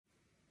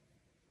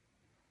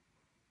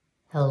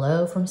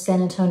Hello from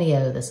San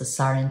Antonio. This is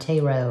Siren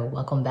Tarot.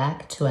 Welcome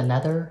back to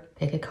another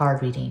pick a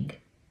card reading.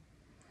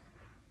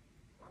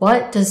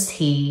 What does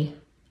he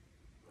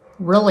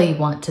really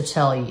want to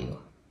tell you?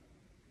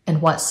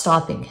 And what's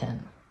stopping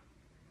him?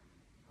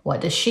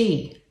 What does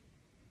she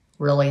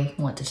really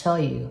want to tell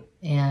you?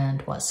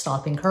 And what's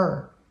stopping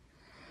her?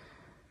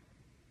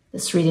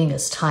 This reading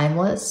is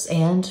timeless,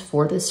 and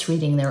for this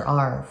reading there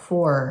are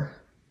 4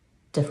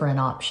 different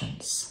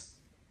options.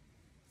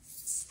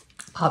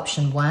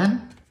 Option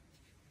 1,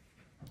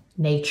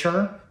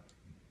 nature.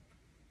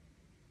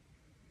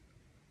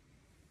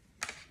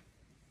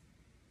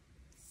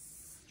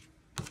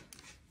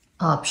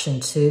 Option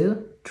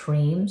 2,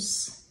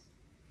 dreams.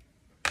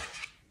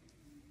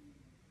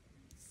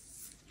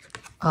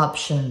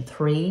 Option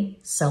 3,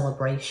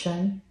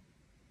 celebration.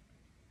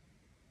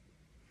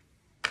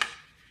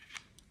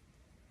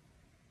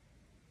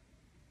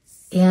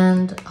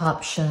 And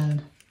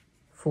option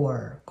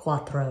 4,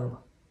 cuatro,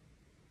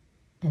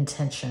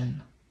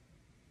 intention.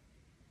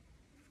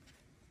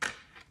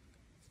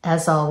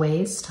 As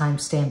always,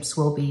 timestamps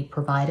will be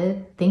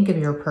provided. Think of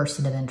your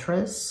person of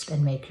interest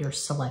and make your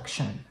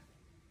selection.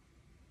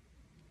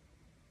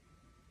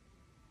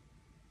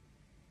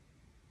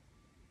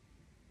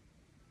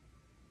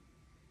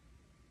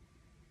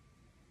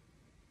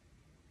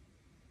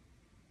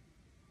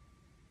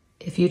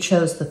 If you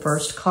chose the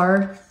first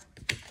card,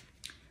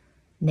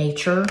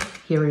 nature,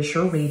 here is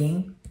your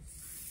reading.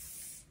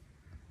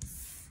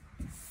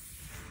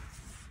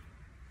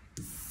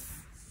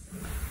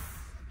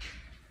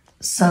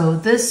 So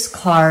this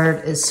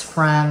card is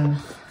from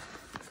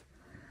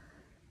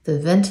the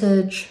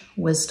Vintage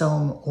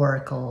Wisdom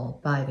Oracle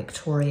by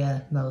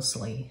Victoria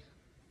Mosley.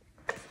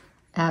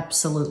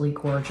 Absolutely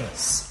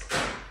gorgeous.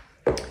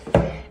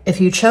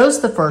 If you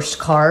chose the first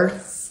card,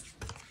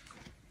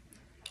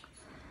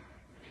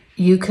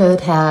 you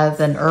could have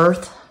an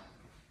Earth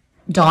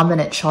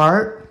dominant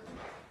chart.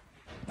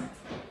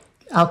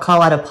 I'll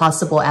call out a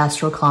possible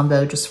astro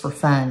combo just for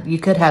fun. You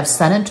could have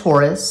Sun in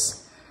Taurus,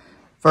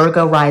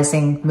 Virgo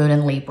rising, Moon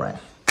in Libra.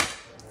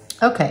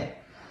 Okay,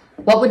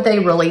 what would they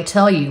really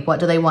tell you? What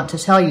do they want to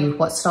tell you?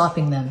 What's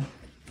stopping them?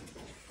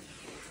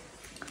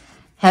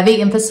 Heavy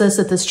emphasis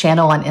at this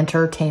channel on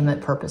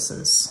entertainment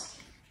purposes.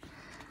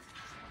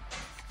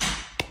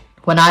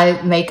 When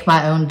I make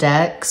my own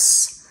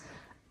decks,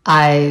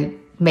 I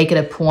make it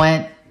a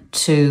point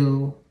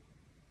to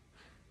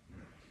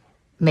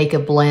make a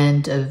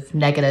blend of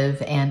negative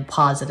and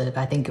positive.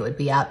 I think it would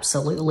be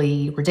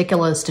absolutely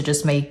ridiculous to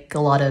just make a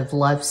lot of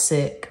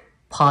lovesick,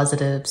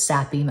 positive,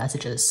 sappy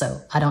messages. So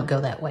I don't go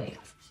that way.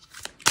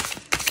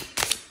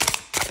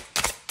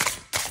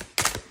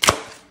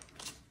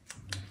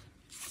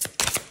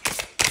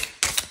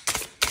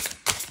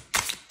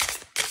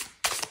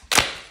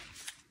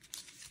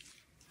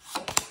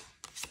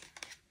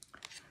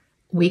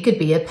 We could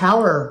be a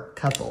power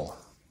couple.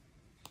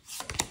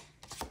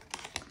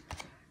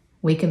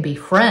 We can be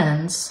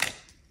friends.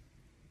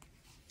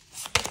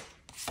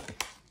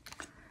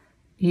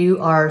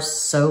 You are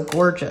so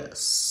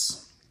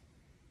gorgeous.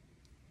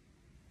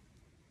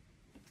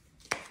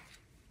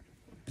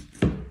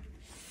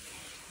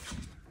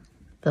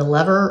 The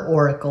Lover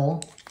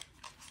Oracle.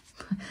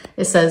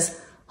 It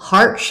says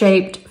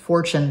heart-shaped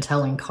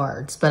fortune-telling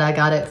cards, but I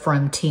got it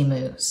from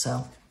Temu,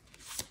 so.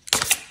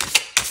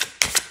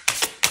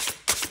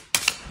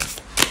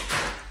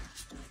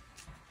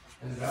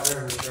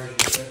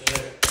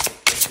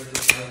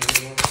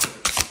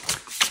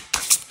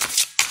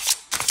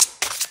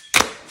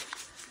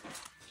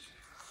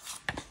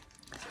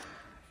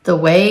 The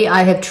way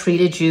I have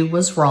treated you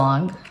was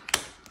wrong.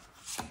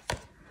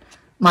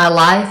 My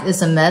life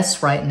is a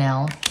mess right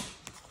now.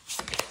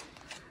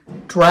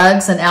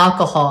 Drugs and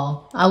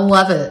alcohol. I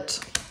love it.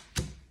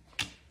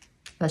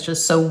 That's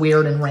just so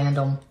weird and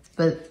random,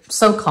 but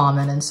so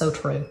common and so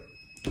true.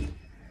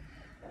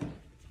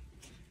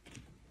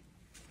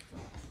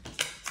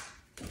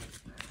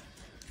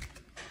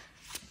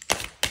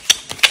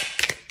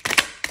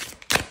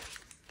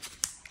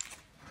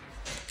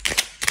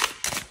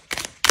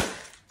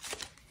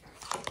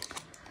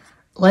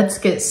 Let's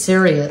get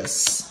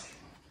serious.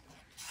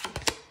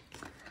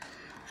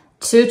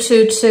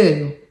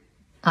 222,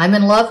 I'm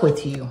in love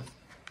with you.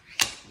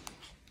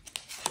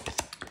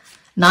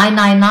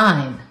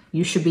 999,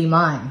 you should be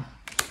mine.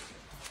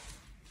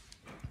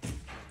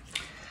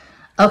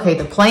 Okay,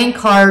 the playing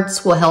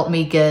cards will help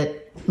me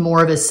get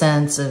more of a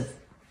sense of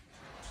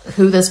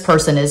who this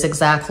person is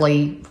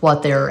exactly,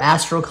 what their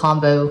astral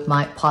combo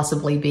might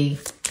possibly be.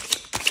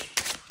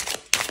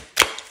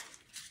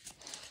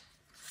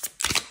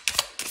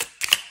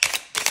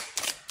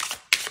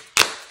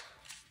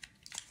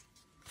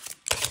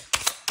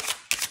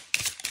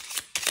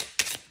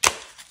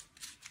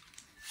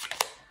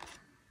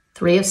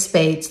 Three of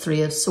Spades,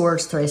 Three of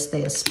Swords, Tres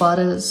de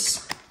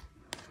Espadas,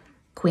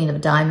 Queen of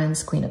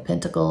Diamonds, Queen of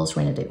Pentacles,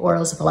 Reina de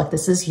Oros. I feel like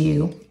this is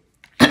you.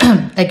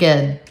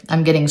 Again,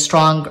 I'm getting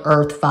strong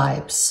Earth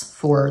vibes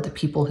for the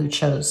people who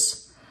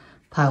chose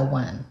pile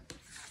 1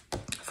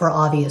 for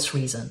obvious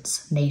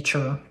reasons.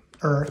 Nature,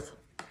 Earth.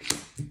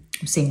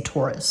 I'm seeing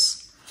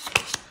Taurus.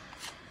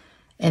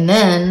 And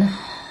then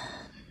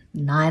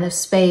 9 of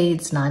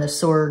Spades, 9 of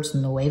Swords,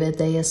 Nueve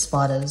de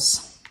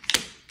Espadas.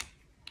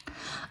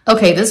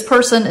 Okay, this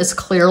person is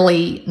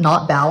clearly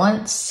not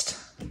balanced.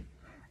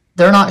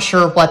 They're not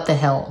sure what the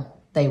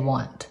hell they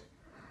want.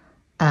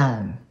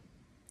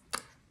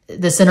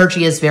 This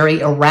energy is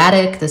very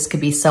erratic. This could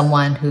be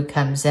someone who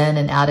comes in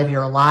and out of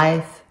your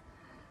life.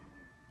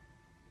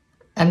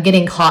 I'm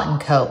getting hot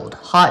and cold.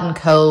 Hot and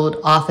cold,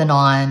 off and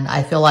on.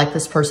 I feel like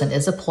this person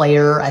is a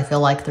player. I feel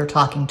like they're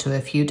talking to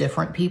a few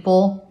different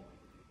people.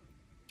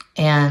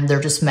 And they're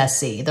just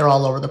messy. They're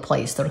all over the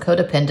place. They're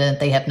codependent.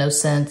 They have no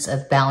sense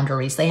of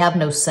boundaries. They have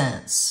no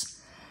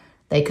sense.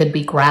 They could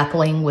be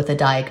grappling with a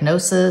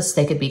diagnosis.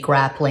 They could be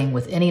grappling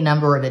with any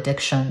number of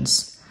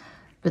addictions.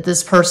 But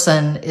this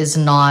person is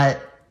not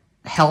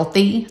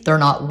healthy. They're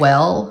not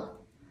well.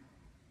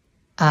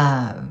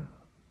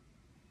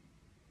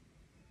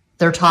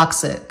 They're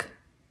toxic.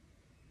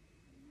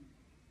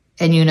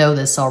 And you know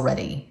this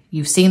already.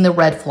 You've seen the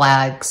red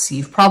flags.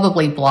 You've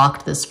probably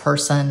blocked this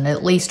person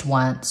at least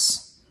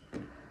once.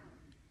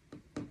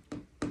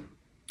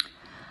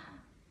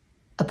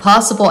 A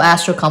possible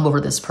astro combo over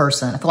this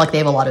person. I feel like they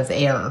have a lot of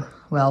air.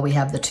 Well, we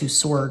have the 2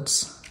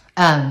 swords.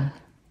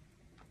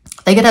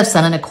 They could have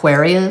Sun in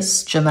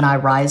Aquarius, Gemini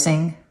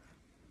rising,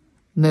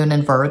 Moon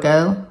in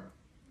Virgo.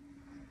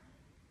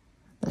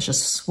 That's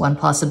just one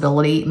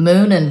possibility.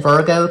 Moon in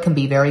Virgo can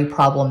be very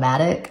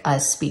problematic. I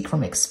speak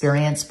from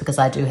experience because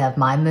I do have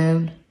my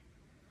moon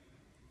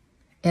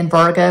in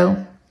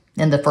Virgo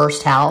in the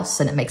 1st house,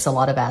 and it makes a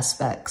lot of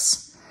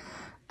aspects.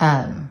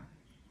 Moon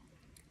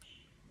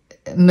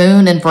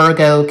in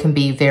Virgo can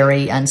be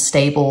very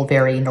unstable,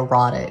 very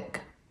neurotic.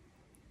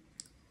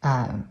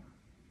 And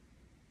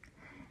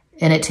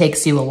it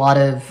takes you a lot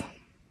of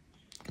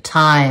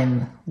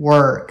time,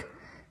 work,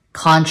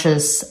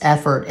 conscious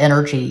effort,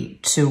 energy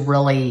to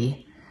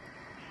really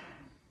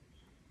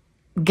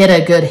get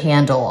a good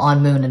handle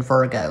on Moon in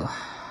Virgo.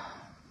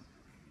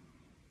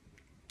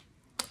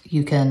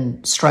 You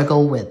can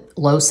struggle with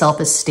low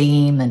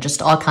self-esteem and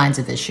just all kinds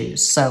of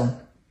issues. So,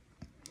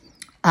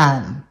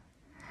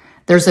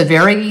 there's a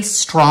very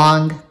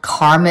strong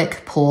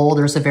karmic pull.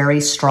 There's a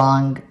very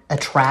strong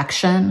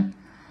attraction.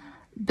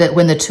 But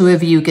when the 2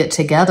 of you get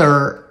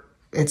together,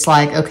 it's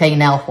like, okay,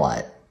 now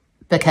what?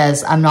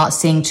 Because I'm not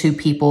seeing 2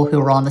 people who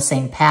are on the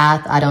same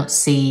path. I don't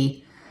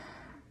see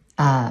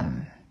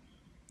that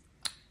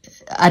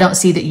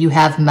you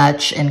have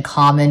much in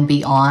common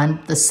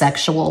beyond the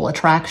sexual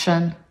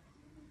attraction.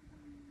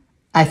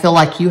 I feel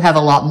like you have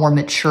a lot more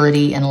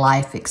maturity and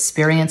life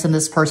experience in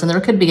this person.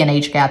 There could be an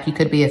age gap. You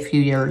could be a few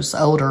years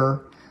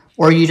older,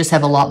 or you just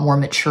have a lot more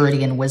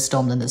maturity and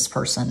wisdom than this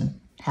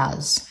person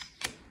has.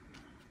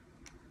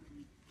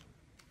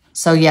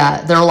 So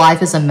yeah, their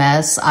life is a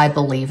mess. I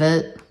believe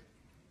it.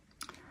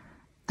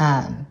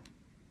 I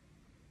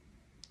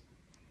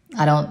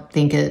don't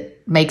think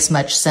it makes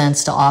much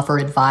sense to offer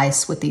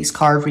advice with these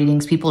card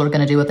readings. People are going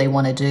to do what they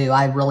want to do.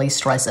 I really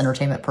stress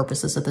entertainment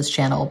purposes of this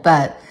channel,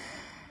 but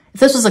if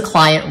this was a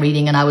client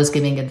reading and I was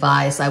giving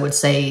advice, I would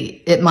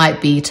say it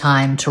might be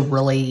time to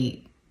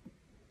really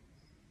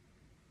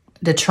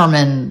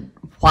determine,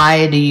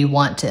 why do you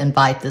want to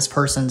invite this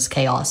person's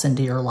chaos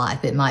into your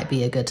life? It might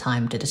be a good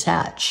time to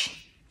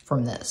detach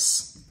from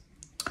this.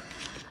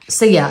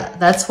 So yeah,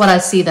 that's what I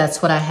see.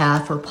 That's what I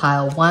have for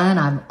pile 1.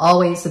 I'm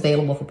always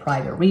available for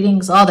private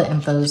readings. All the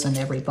info's in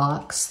every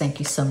box. Thank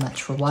you so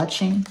much for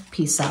watching.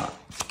 Peace out.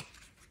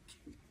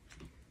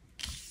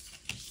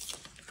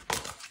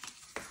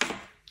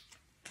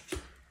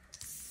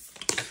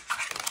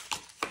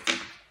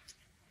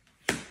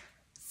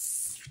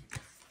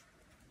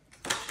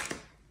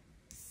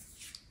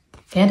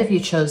 And if you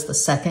chose the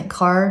 2nd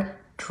card,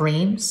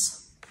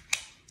 Dreams,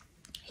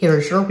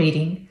 here's your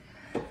reading.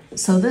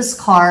 So this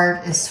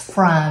card is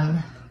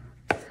from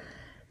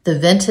the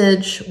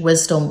Vintage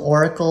Wisdom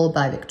Oracle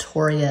by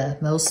Victoria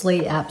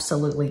Mosley.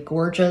 Absolutely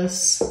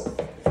gorgeous.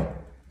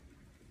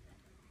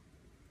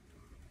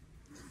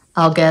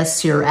 I'll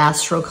guess your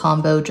astro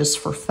combo just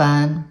for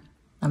fun.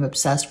 I'm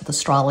obsessed with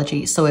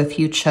astrology. So if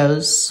you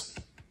chose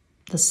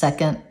the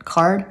 2nd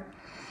card,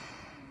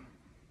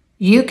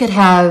 you could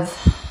have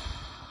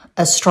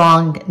a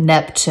strong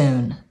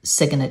Neptune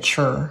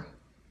signature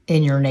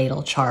in your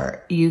natal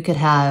chart. You could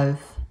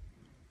have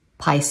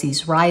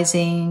Pisces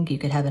rising. You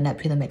could have a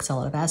Neptune that makes a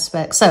lot of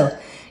aspects. So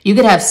you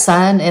could have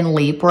Sun in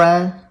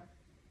Libra,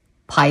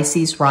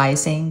 Pisces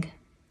rising,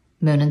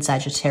 Moon in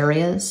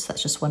Sagittarius.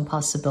 That's just one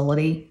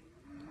possibility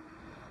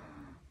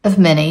of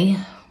many.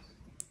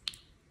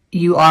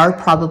 You are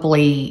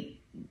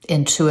probably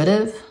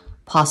intuitive,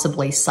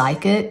 possibly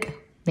psychic.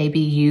 Maybe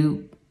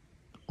you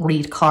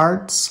read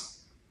cards.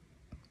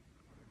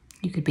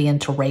 You could be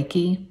into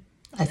Reiki.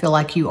 I feel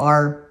like you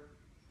are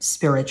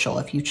spiritual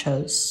if you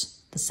chose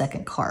the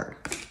 2nd card.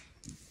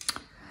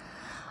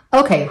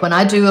 Okay, when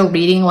I do a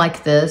reading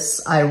like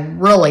this, I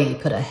really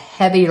put a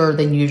heavier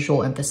than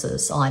usual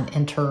emphasis on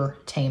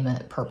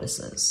entertainment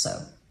purposes.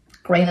 So,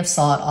 grain of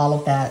salt, all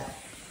of that.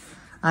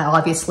 I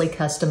obviously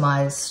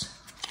customized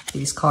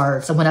these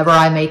cards. And whenever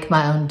I make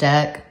my own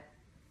deck,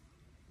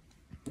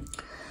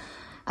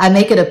 I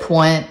make it a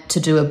point to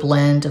do a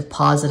blend of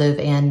positive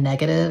and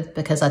negative,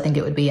 because I think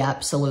it would be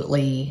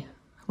absolutely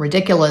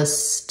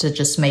ridiculous to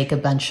just make a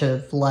bunch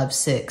of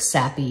lovesick,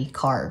 sappy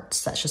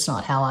cards. That's just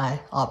not how I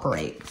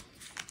operate.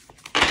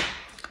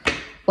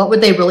 What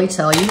would they really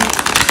tell you?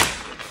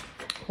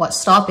 What's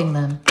stopping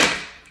them?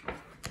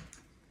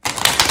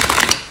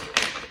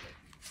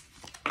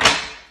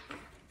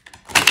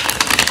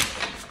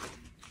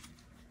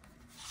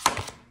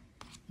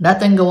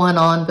 Nothing going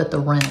on but the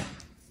rent.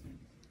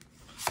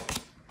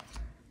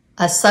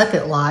 I suck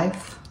at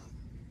life.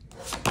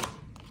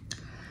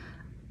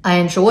 I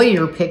enjoy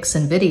your pics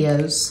and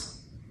videos.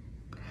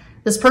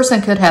 This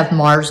person could have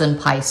Mars in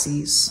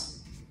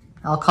Pisces.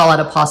 I'll call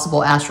it a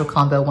possible astral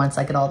combo once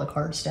I get all the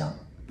cards down.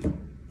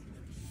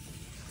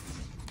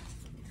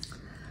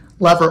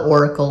 Lover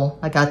Oracle.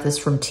 I got this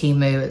from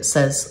Temu. It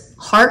says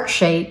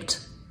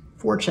heart-shaped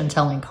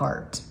fortune-telling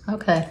cards.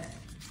 Okay.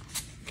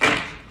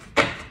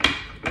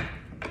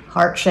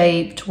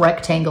 Heart-shaped,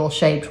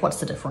 rectangle-shaped. What's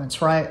the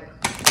difference, right?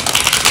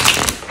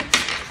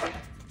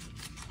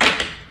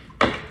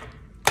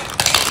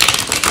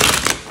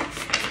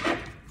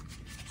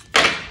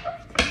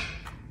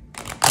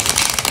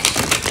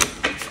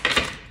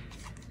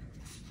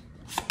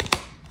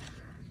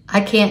 I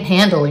can't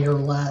handle your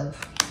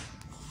love.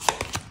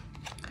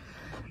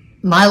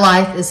 My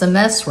life is a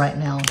mess right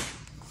now.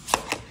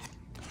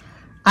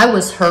 I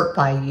was hurt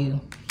by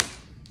you.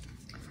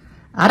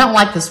 I don't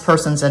like this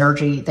person's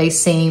energy. They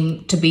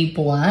seem to be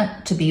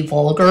blunt, to be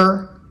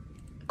vulgar,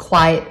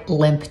 quite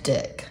limp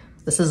dick.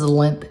 This is a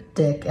limp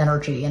dick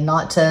energy, and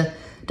not to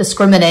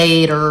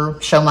discriminate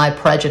or show my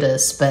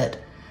prejudice, but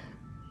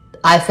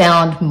I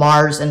found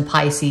Mars and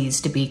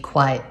Pisces to be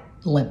quite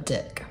limp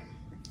dick.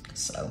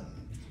 So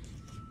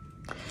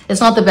it's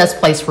not the best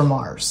place for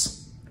Mars.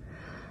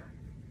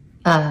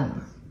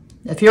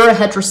 If you're a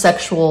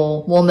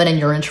heterosexual woman and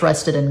you're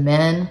interested in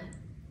men,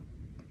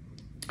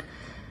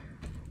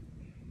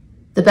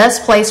 the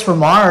best place for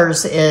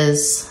Mars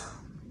is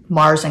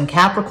Mars in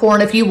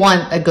Capricorn. If you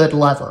want a good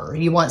lover,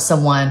 you want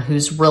someone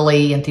who's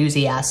really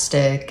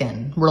enthusiastic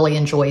and really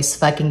enjoys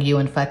fucking you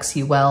and fucks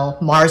you well,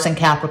 Mars in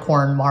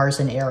Capricorn, Mars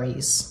in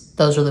Aries.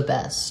 Those are the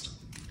best.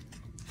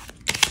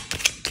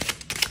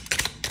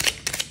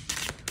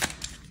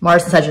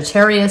 Mars in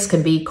Sagittarius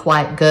can be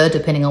quite good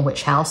depending on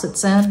which house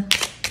it's in.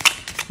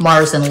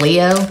 Mars in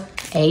Leo,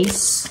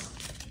 Ace.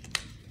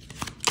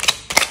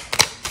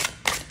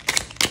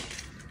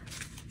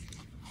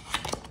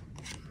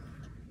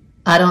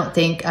 I don't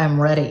think I'm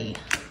ready.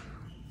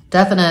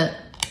 Definite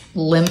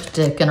limp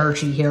dick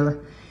energy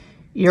here.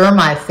 You're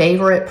my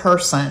favorite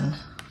person.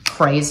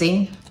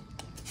 Crazy.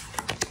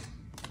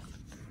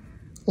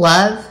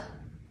 Love?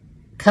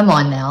 Come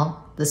on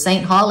now. This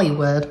ain't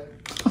Hollywood.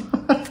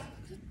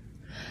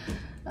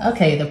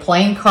 Okay, the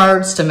playing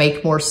cards to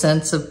make more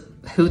sense of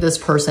who this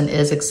person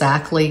is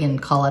exactly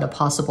and call it a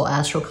possible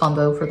astral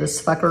combo for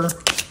this fucker.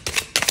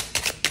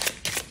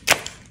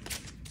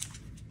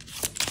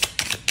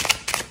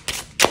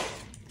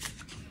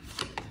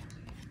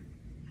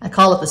 I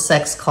call it the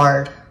sex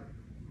card.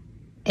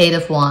 8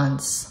 of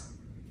Wands.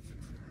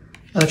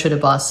 Ocho de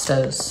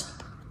Bastos.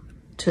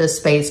 2 of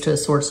Spades, 2 of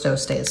Swords,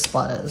 Dos de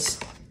Espadas.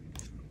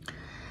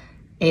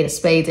 8 of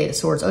Spades, 8 of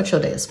Swords, Ocho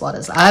de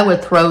Espadas. I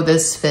would throw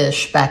this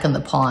fish back in the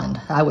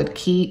pond. I would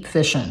keep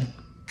fishing.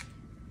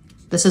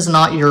 This is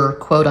not your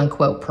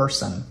quote-unquote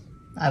person,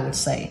 I would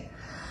say.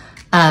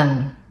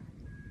 If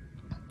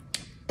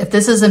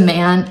this is a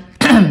man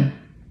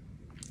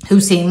who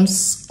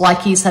seems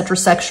like he's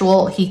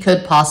heterosexual, he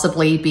could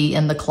possibly be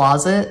in the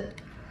closet,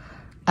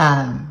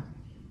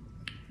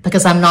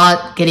 because I'm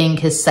not getting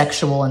his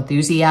sexual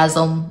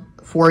enthusiasm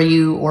for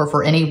you or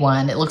for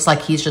anyone. It looks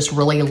like he's just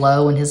really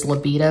low in his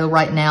libido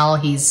right now.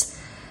 He's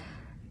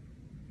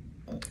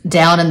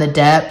down in the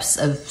depths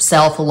of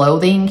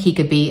self-loathing. He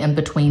could be in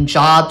between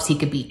jobs. He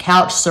could be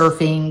couch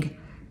surfing.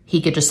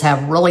 He could just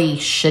have really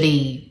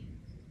shitty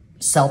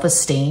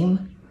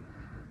self-esteem.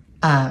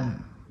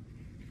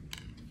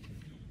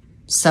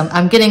 So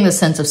I'm getting the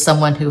sense of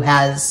someone who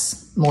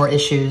has more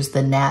issues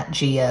than Nat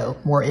Geo,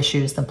 more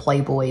issues than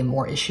Playboy,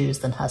 more issues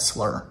than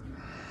Hustler.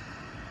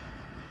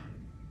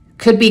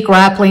 Could be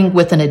grappling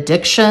with an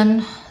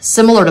addiction,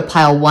 similar to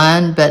Pile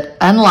 1, but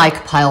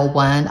unlike Pile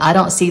 1, I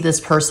don't see this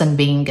person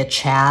being a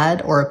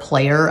Chad or a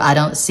player. I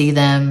don't see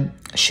them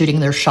shooting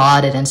their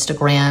shot at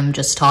Instagram,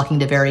 just talking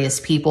to various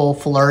people,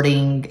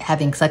 flirting,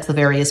 having sex with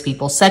various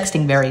people,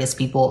 sexting various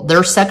people.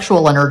 Their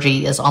sexual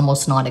energy is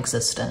almost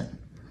non-existent.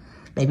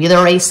 Maybe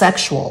they're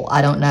asexual,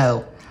 I don't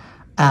know.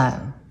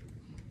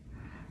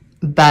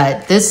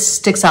 But this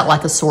sticks out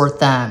like a sore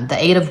thumb.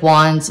 The 8 of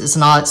Wands is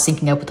not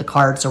syncing up with the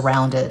cards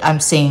around it.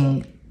 I'm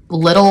seeing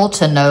little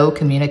to no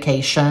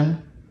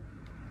communication.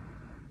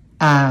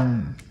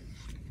 Someone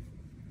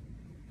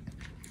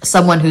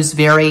who's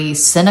very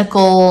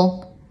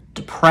cynical,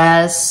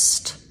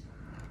 depressed.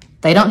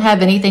 They don't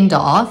have anything to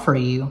offer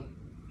you.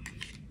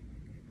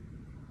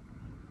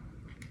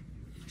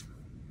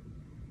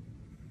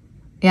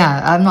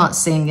 Yeah, I'm not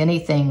seeing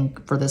anything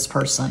for this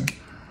person.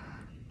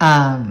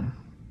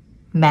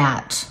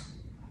 Matt.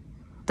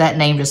 That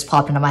name just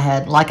popped into my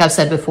head. Like I've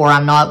said before,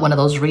 I'm not one of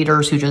those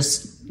readers who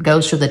just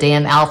goes through the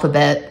damn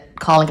alphabet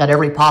calling out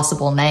every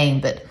possible name.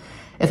 But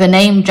if a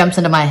name jumps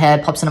into my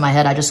head, pops into my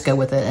head, I just go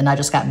with it. And I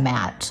just got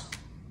Matt.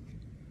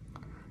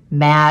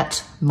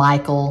 Matt,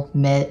 Michael,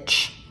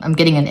 Mitch. I'm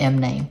getting an M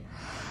name.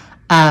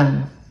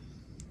 A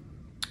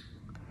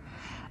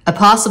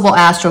possible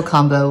astro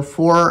combo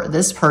for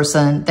this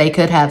person, they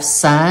could have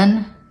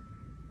Sun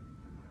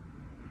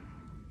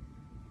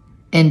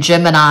in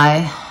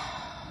Gemini,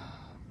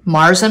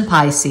 Mars in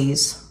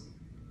Pisces,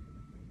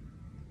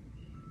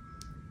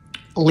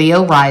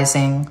 Leo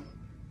rising,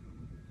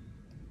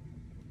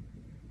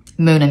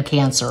 Moon in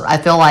Cancer. I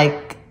feel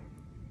like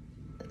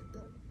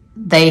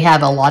they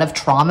have a lot of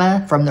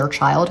trauma from their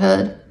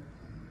childhood.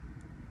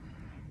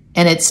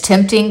 And it's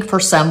tempting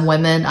for some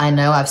women. I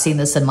know I've seen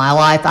this in my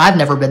life. I've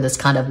never been this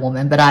kind of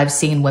woman, but I've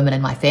seen women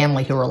in my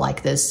family who are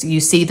like this.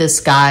 You see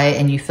this guy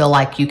and you feel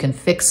like you can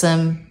fix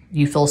him.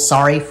 You feel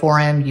sorry for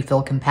him. You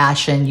feel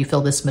compassion. You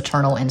feel this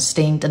maternal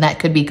instinct. And that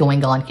could be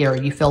going on here.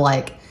 You feel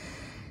like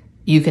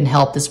you can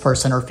help this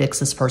person or fix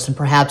this person.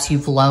 Perhaps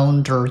you've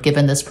loaned or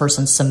given this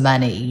person some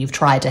money. You've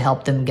tried to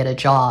help them get a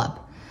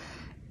job.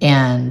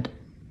 And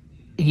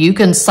you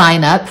can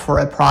sign up for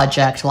a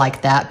project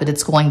like that, but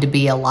it's going to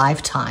be a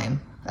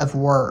lifetime of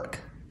work,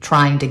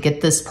 trying to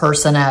get this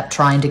person up,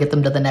 trying to get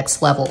them to the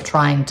next level,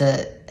 trying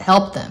to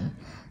help them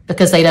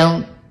because they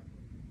don't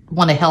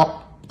want to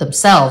help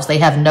themselves. They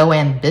have no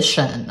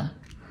ambition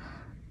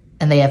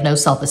and they have no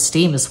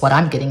self-esteem is what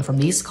I'm getting from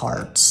these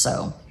cards.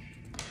 So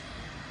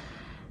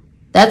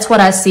that's what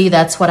I see.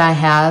 That's what I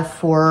have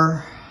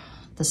for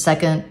the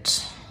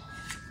second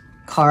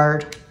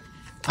card.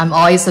 I'm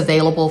always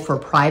available for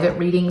private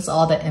readings.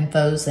 All the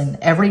info's in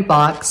every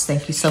box.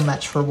 Thank you so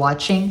much for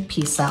watching.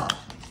 Peace out.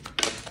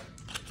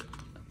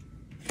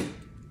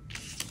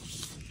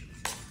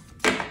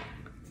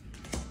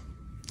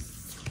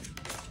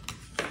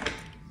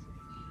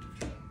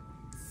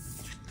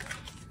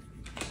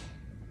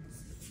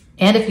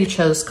 And if you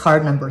chose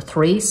card number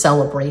 3,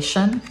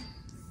 Celebration,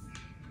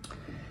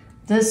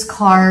 this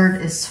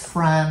card is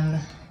from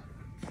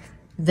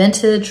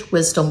Vintage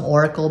Wisdom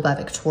Oracle by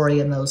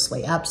Victoria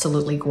Mosley.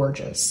 Absolutely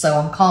gorgeous. So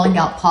I'm calling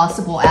out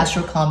possible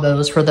astro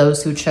combos for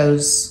those who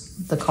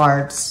chose the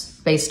cards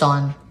based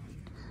on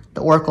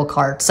the Oracle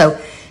card. So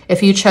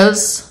if you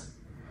chose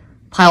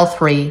pile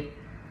 3,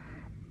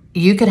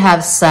 you could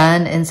have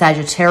Sun in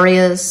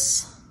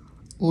Sagittarius,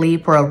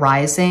 Libra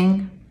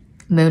rising,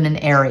 Moon in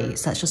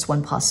Aries. That's just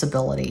one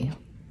possibility.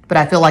 But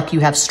I feel like you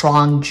have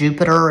strong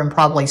Jupiter and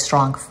probably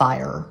strong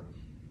fire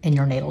in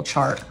your natal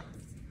chart.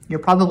 You're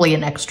probably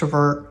an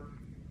extrovert,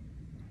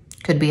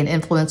 could be an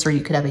influencer.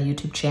 You could have a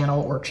YouTube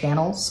channel or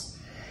channels.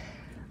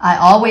 I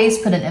always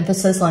put an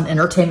emphasis on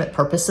entertainment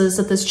purposes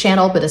at this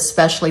channel, but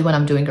especially when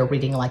I'm doing a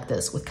reading like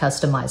this with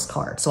customized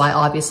cards. So I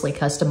obviously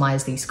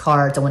customize these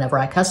cards, and whenever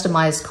I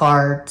customize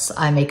cards,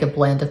 I make a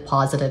blend of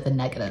positive and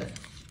negative.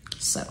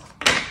 So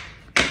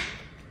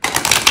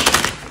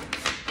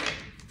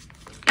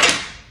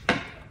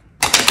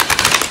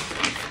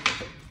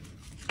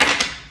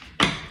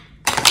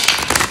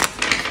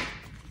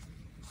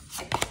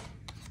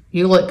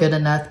you look good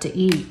enough to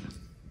eat.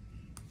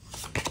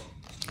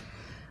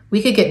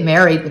 We could get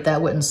married, but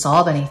that wouldn't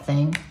solve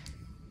anything.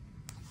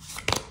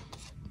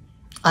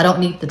 I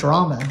don't need the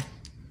drama.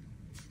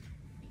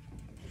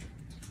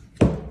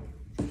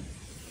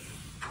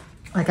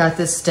 I got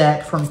this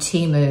deck from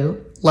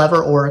Temu,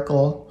 Lover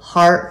Oracle,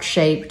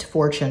 heart-shaped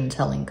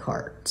fortune-telling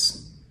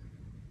cards.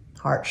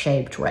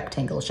 Heart-shaped,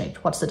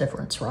 rectangle-shaped. What's the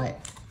difference, right?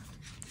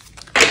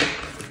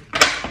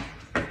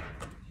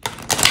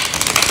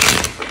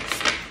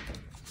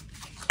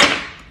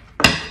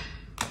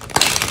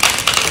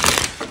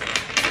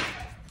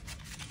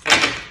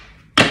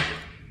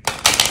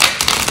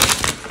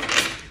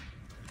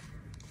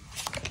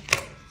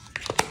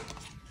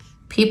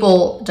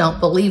 People don't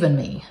believe in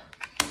me.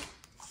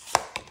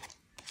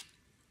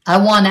 I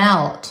want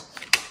out.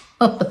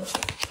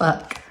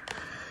 Fuck.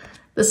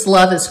 This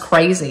love is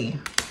crazy.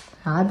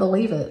 I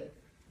believe it.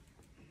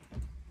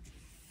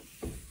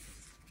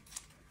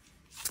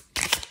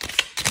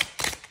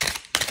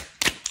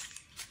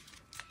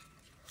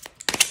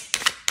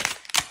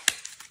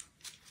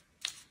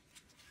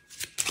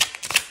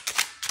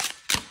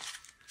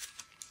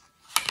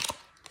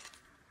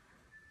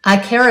 I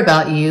care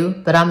about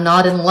you, but I'm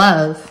not in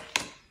love.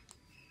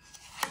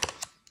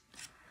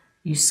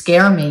 You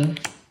scare me.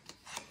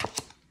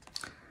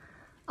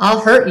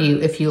 I'll hurt you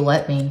if you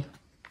let me.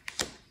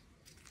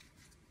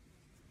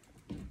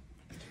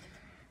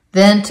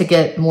 Then to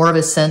get more of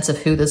a sense of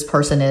who this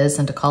person is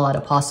and to call out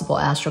a possible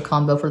astro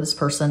combo for this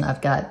person,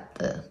 I've got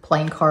the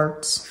playing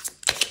cards.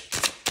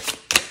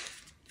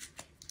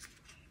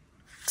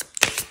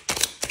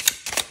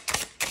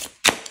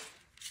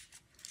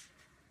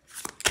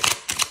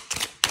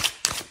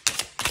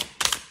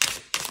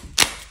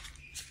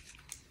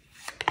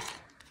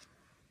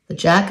 The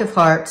Jack of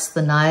Hearts,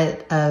 the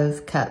Knight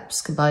of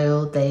Cups,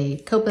 Caballo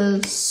de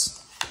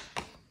Copas,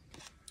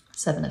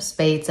 Seven of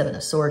Spades, Seven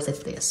of Swords,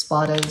 Eight de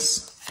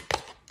Espadas,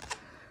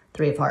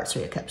 Three of Hearts,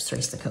 Three of Cups,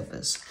 Tres de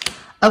Copas.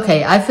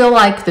 Okay, I feel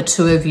like the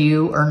two of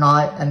you are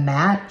not a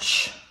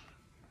match.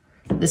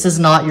 This is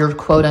not your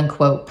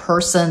quote-unquote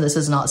person. This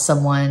is not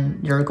someone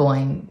you're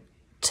going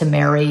to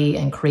marry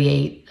and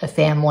create a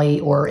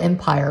family or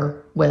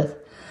empire with.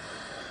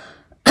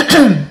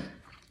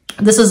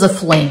 This is a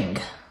fling.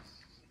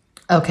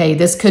 Okay,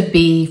 this could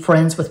be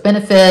friends with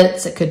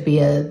benefits. It could be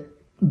a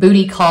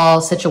booty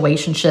call,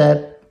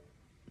 situationship,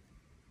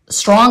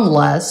 strong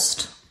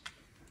lust.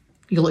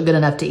 You look good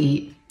enough to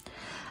eat.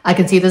 I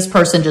can see this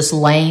person just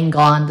laying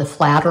on the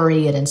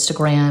flattery at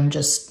Instagram,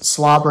 just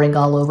slobbering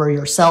all over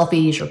your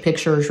selfies, your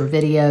pictures, your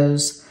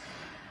videos.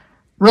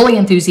 Really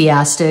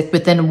enthusiastic,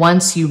 but then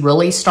once you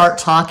really start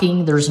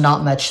talking, there's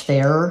not much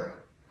there.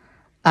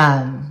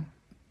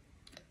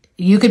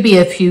 You could be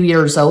a few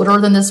years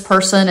older than this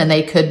person, and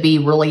they could be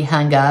really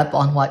hung up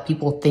on what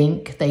people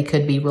think. They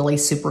could be really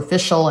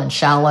superficial and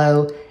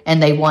shallow,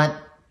 and they want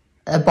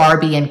a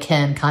Barbie and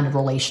Ken kind of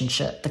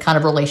relationship, the kind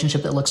of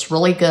relationship that looks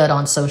really good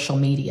on social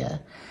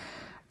media.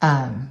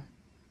 And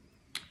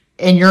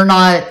you're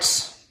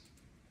not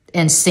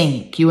in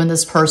sync. You and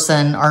this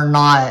person are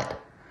not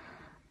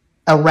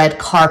a red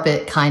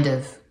carpet kind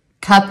of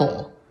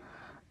couple.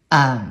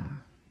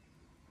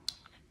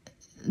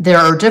 There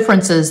are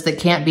differences that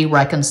can't be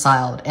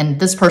reconciled, and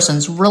this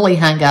person's really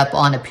hung up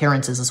on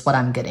appearances is what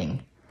I'm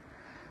getting.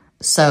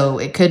 So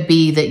it could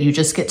be that you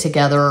just get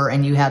together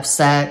and you have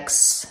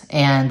sex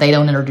and they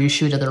don't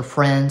introduce you to their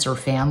friends or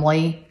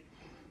family.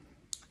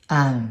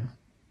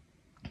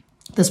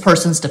 This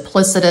person's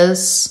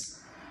duplicitous.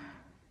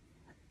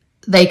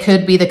 They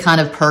could be the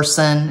kind of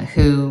person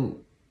who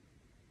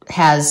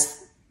has,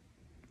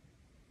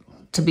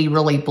 to be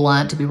really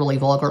blunt, to be really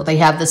vulgar, they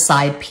have the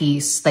side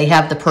piece. They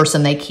have the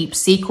person they keep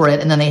secret,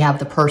 and then they have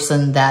the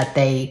person that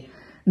they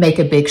make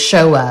a big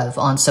show of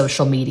on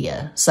social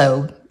media.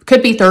 So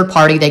could be third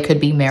party, they could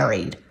be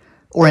married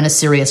or in a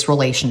serious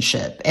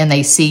relationship, and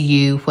they see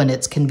you when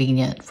it's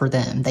convenient for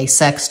them. They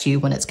sext you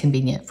when it's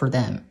convenient for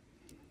them.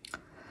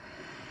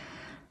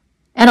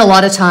 And a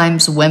lot of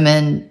times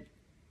women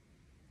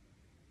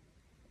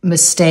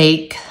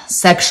mistake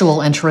sexual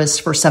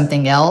interest for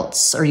something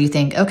else, or you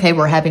think, okay,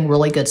 we're having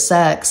really good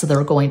sex, so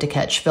they're going to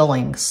catch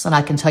feelings. And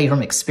I can tell you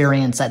from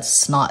experience,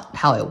 that's not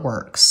how it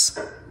works.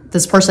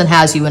 This person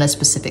has you in a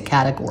specific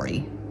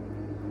category.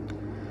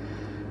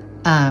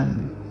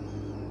 A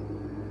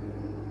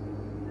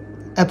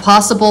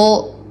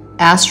possible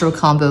astro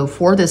combo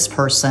for this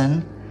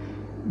person,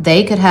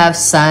 they could have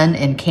Sun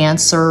in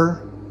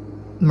Cancer,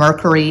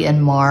 Mercury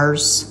and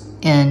Mars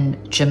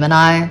in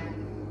Gemini,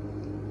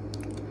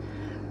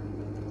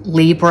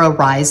 Libra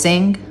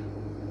rising,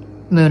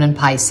 Moon in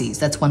Pisces.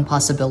 That's one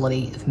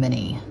possibility of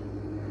many.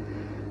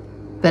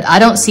 But I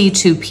don't see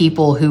two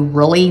people who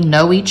really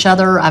know each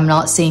other. I'm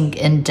not seeing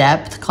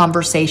in-depth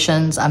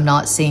conversations. I'm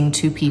not seeing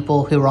two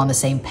people who are on the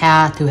same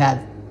path, who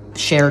have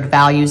shared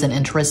values and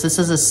interests. This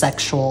is a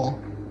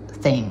sexual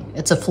thing.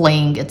 It's a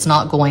fling. It's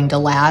not going to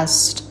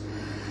last.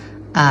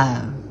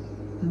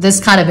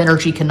 This kind of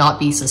energy cannot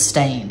be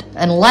sustained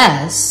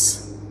unless,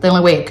 the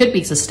only way it could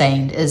be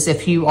sustained is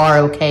if you are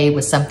okay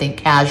with something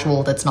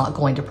casual that's not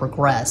going to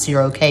progress.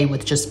 You're okay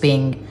with just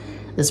being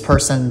this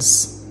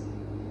person's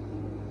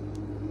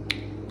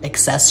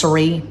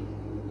accessory,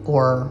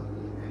 or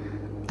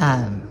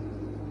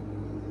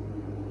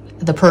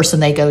the person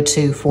they go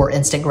to for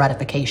instant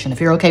gratification. If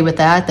you're okay with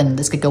that, then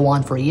this could go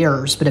on for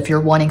years. But if you're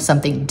wanting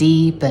something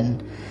deep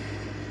and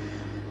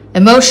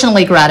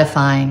emotionally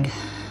gratifying,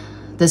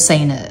 this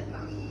ain't it.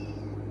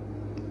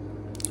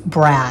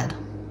 Brad.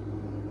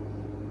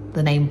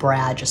 The name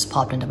Brad just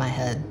popped into my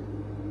head.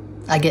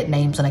 I get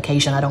names on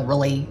occasion. I don't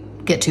really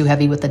get too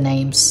heavy with the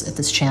names at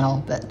this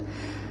channel, but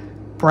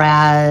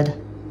Brad,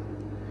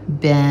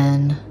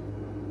 Ben,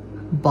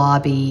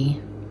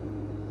 Bobby,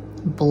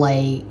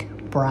 Blake,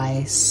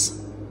 Bryce.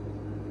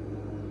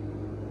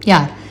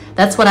 Yeah,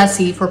 that's what I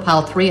see for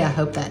pile 3. I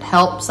hope that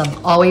helps.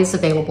 I'm always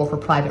available for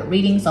private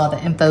readings. All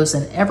the info's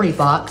in every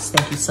box.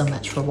 Thank you so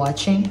much for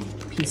watching.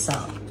 Peace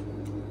out.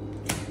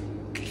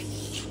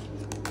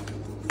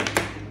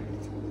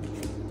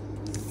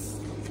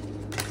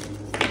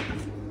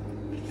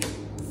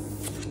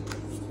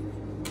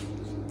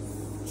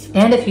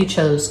 And if you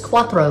chose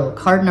Cuatro,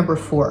 card number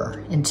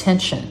 4,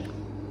 Intention,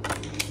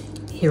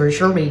 here is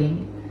your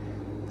reading.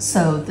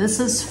 So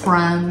this is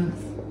from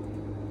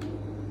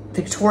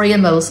Victoria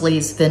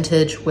Mosley's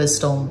Vintage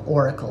Wisdom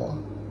Oracle,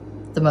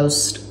 the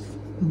most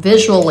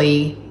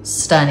visually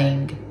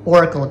stunning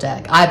oracle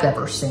deck I've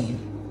ever seen.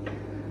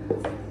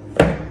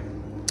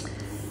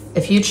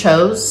 If you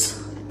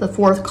chose the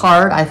 4th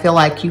card, I feel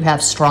like you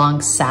have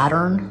strong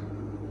Saturn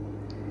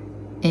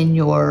in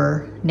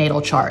your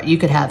natal chart. You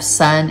could have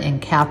Sun in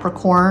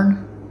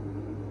Capricorn,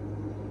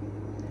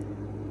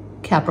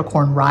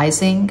 Capricorn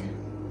rising,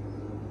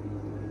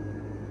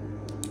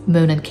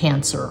 Moon in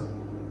Cancer,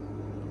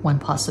 one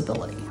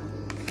possibility.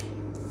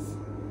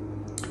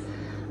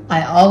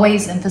 I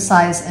always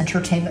emphasize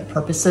entertainment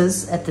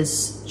purposes at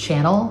this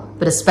channel,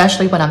 but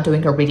especially when I'm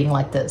doing a reading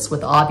like this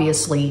with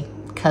obviously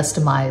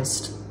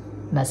customized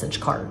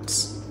message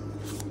cards.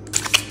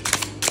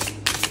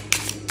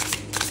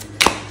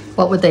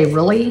 What would they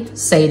really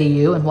say to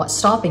you, and what's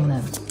stopping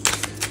them?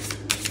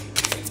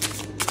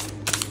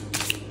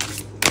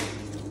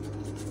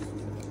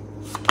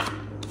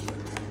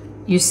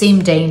 You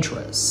seem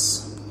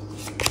dangerous.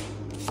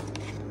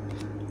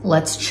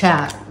 Let's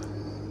chat.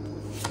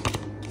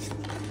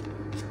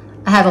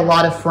 I have a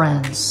lot of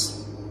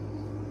friends.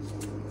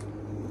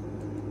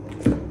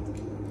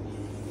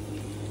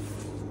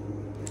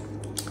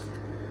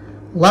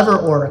 Lover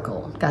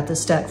Oracle. Got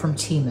this deck from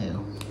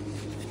Temu.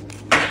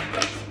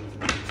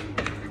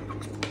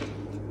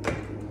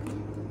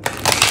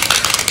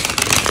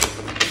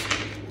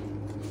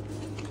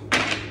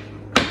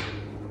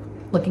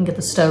 Looking at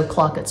the stove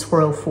clock, it's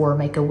 4:04,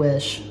 make a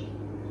wish.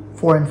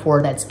 4 and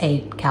 4, that's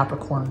 8,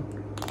 Capricorn.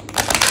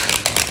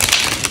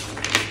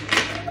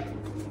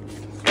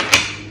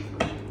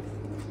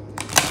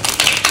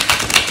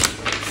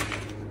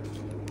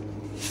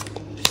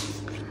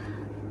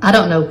 I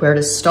don't know where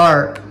to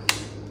start.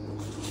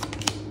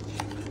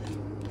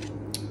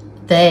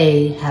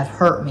 They have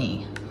hurt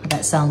me.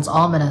 That sounds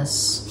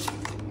ominous.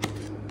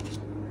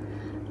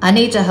 I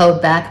need to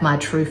hold back my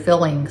true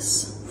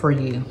feelings for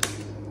you.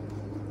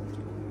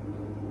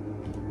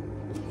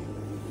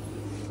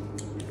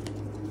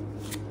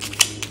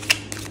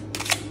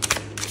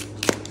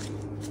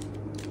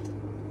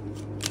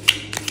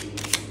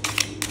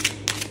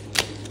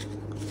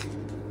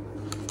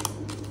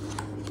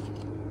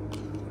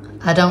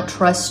 I don't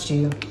trust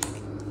you.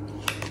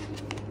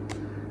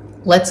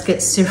 Let's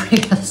get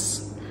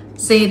serious.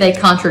 See, they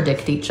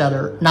contradict each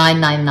other.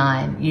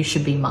 999, you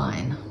should be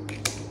mine.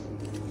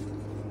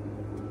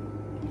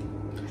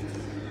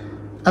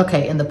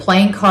 Okay, and the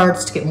playing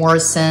cards to get more a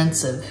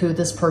sense of who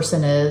this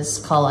person is.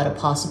 Call out a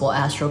possible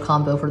astro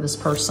combo for this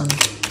person.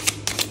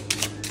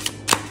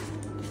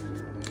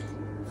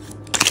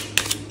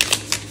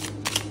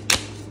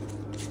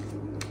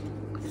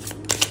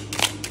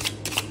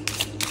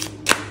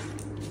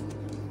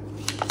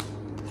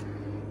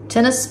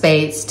 Ten of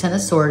Spades, Ten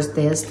of Swords,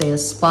 de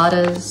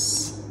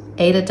Espadas,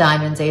 8 of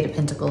Diamonds, 8 of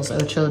Pentacles,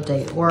 Ocho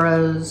de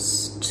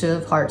Oros, 2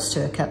 of Hearts,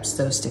 2 of Cups,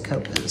 Dos de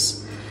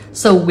Copas.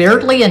 So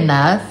weirdly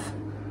enough,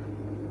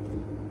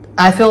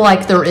 I feel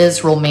like there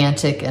is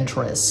romantic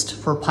interest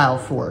for pile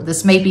 4.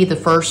 This may be the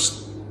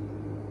first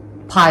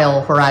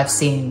pile where I've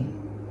seen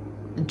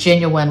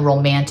genuine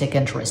romantic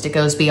interest. It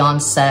goes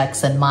beyond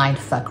sex and mind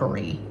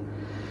fuckery.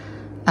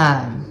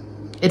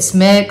 It's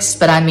mixed,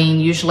 but I mean,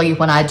 usually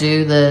when I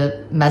do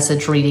the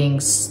message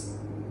readings,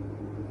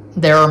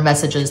 there are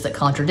messages that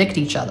contradict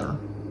each other.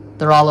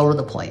 They're all over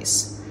the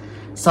place.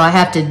 So I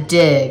have to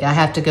dig. I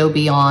have to go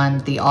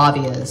beyond the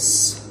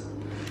obvious.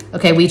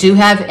 Okay, we do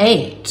have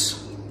 8.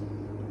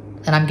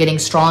 And I'm getting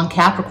strong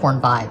Capricorn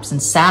vibes.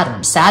 And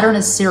Saturn. Saturn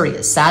is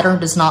serious.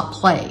 Saturn does not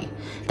play.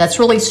 That's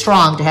really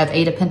strong to have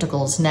 8 of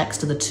Pentacles next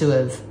to the 2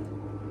 of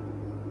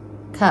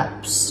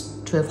Cups.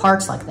 2 of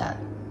Hearts like that.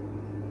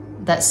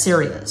 That's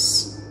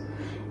serious.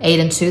 8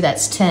 and 2,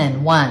 that's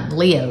 10. 1,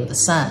 Leo, the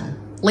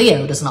sun.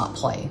 Leo does not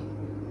play.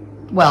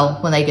 Well,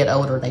 when they get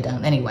older, they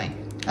don't. Anyway,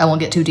 I won't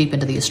get too deep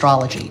into the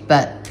astrology,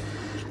 but,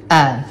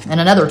 and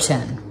another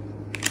 10.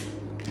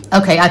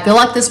 Okay, I feel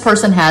like this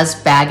person has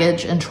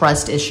baggage and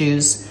trust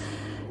issues.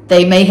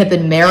 They may have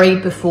been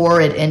married before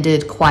it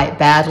ended quite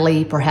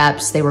badly.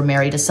 Perhaps they were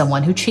married to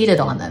someone who cheated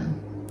on them.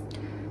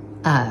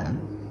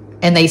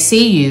 And they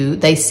see you,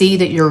 they see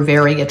that you're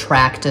very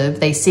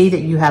attractive. They see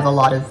that you have a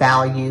lot of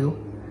value.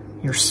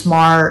 You're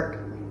smart,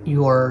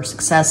 you're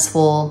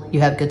successful,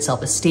 you have good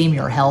self-esteem,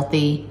 you're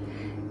healthy,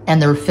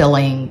 and they're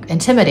feeling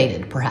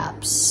intimidated,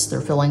 perhaps.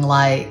 They're feeling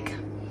like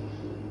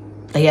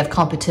they have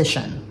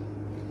competition.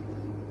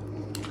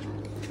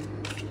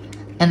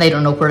 And they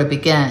don't know where to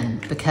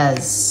begin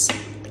because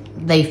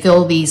they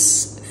feel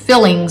these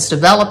feelings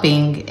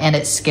developing and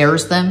it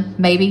scares them,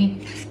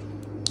 maybe.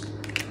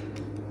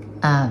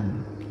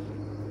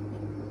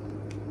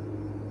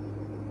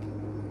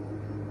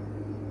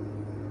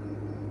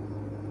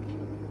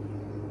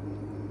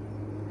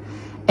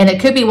 And it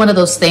could be one of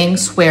those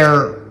things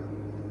where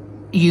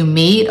you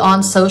meet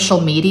on social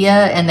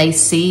media and they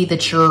see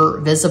that you're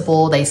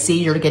visible. They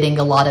see you're getting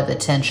a lot of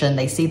attention.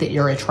 They see that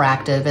you're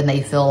attractive and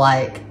they feel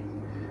like,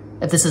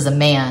 if this is a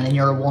man and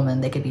you're a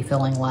woman, they could be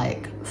feeling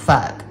like,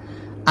 fuck,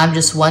 I'm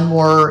just one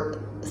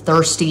more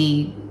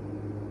thirsty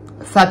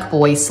fuck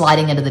boy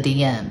sliding into the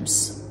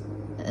DMs.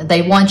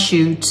 They want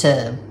you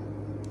to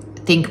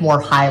think more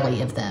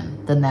highly of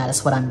them than that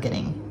is what I'm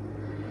getting.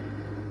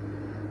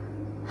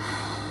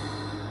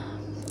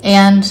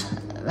 And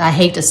I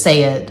hate to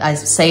say it. I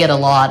say it a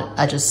lot.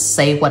 I just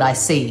say what I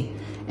see.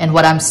 And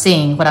what I'm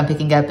seeing, what I'm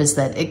picking up is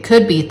that it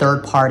could be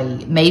third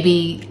party.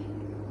 Maybe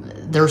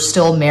they're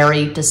still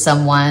married to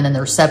someone and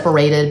they're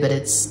separated, but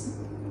it's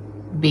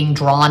being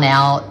drawn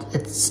out.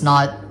 It's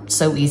not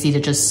so easy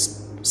to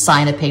just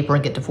sign a paper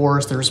and get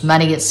divorced. There's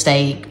money at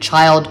stake,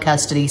 child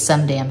custody,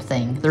 some damn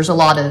thing. There's a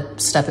lot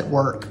of stuff at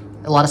work.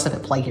 a lot of stuff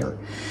at play here.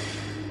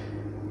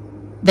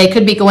 They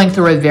could be going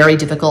through a very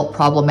difficult,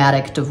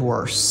 problematic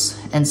divorce.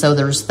 And so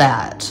there's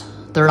that.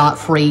 They're not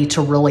free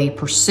to really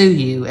pursue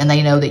you, and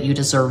they know that you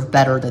deserve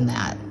better than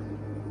that.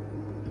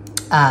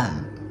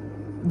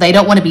 They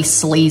don't want to be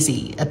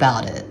sleazy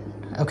about it,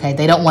 okay?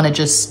 They don't want to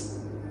just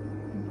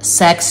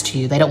sext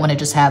you. They don't want to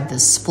just have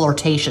this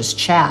flirtatious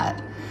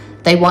chat.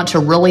 They want to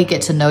really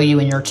get to know you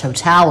in your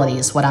totality,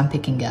 is what I'm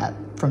picking up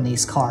from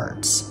these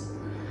cards.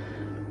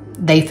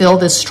 They feel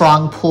this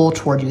strong pull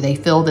toward you. They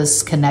feel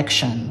this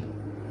connection.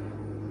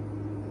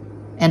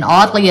 And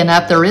oddly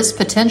enough, there is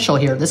potential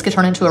here. This could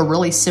turn into a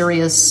really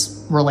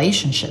serious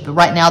relationship. But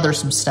right now, there's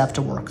some stuff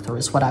to work through,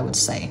 is what I would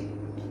say.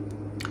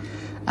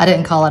 I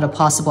didn't call out a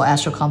possible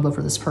astral combo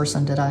for this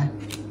person, did I?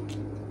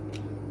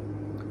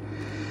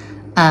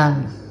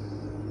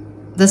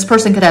 This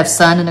person could have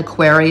Sun in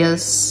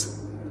Aquarius,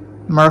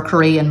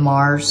 Mercury and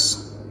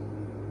Mars,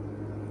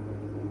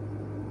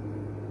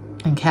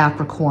 and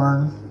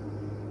Capricorn,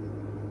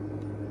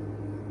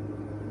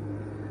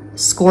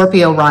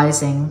 Scorpio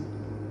rising,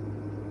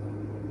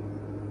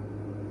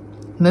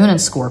 Moon in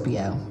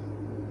Scorpio.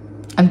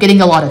 I'm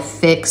getting a lot of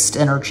fixed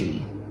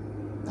energy.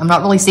 I'm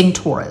not really seeing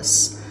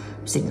Taurus.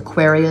 I'm seeing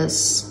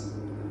Aquarius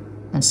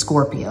and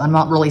Scorpio. I'm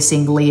not really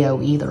seeing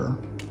Leo either,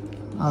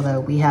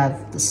 although we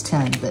have this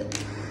 10,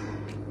 but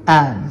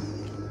I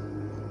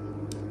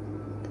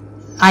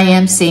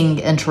am seeing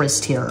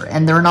interest here,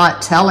 and they're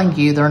not telling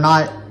you, they're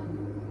not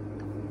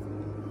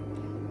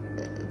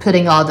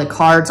putting all the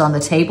cards on the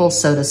table,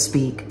 so to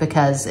speak,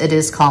 because it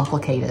is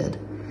complicated.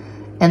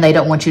 And they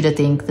don't want you to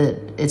think that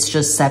it's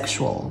just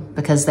sexual,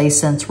 because they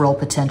sense real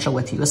potential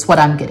with you. It's what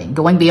I'm getting.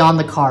 Going beyond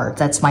the card,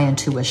 that's my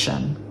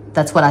intuition.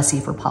 That's what I see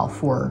for pile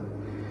 4.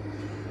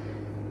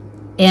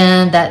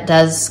 And that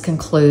does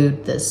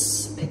conclude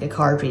this pick a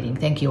card reading.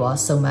 Thank you all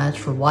so much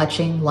for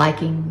watching,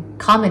 liking,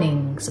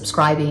 commenting,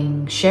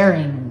 subscribing,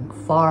 sharing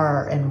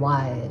far and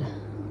wide.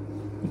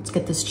 Let's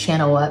get this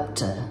channel up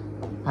to,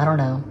 I don't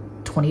know,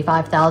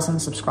 25,000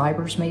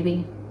 subscribers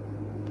maybe.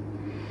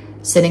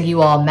 Sending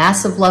you all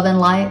massive love and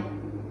light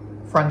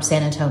from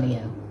San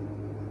Antonio.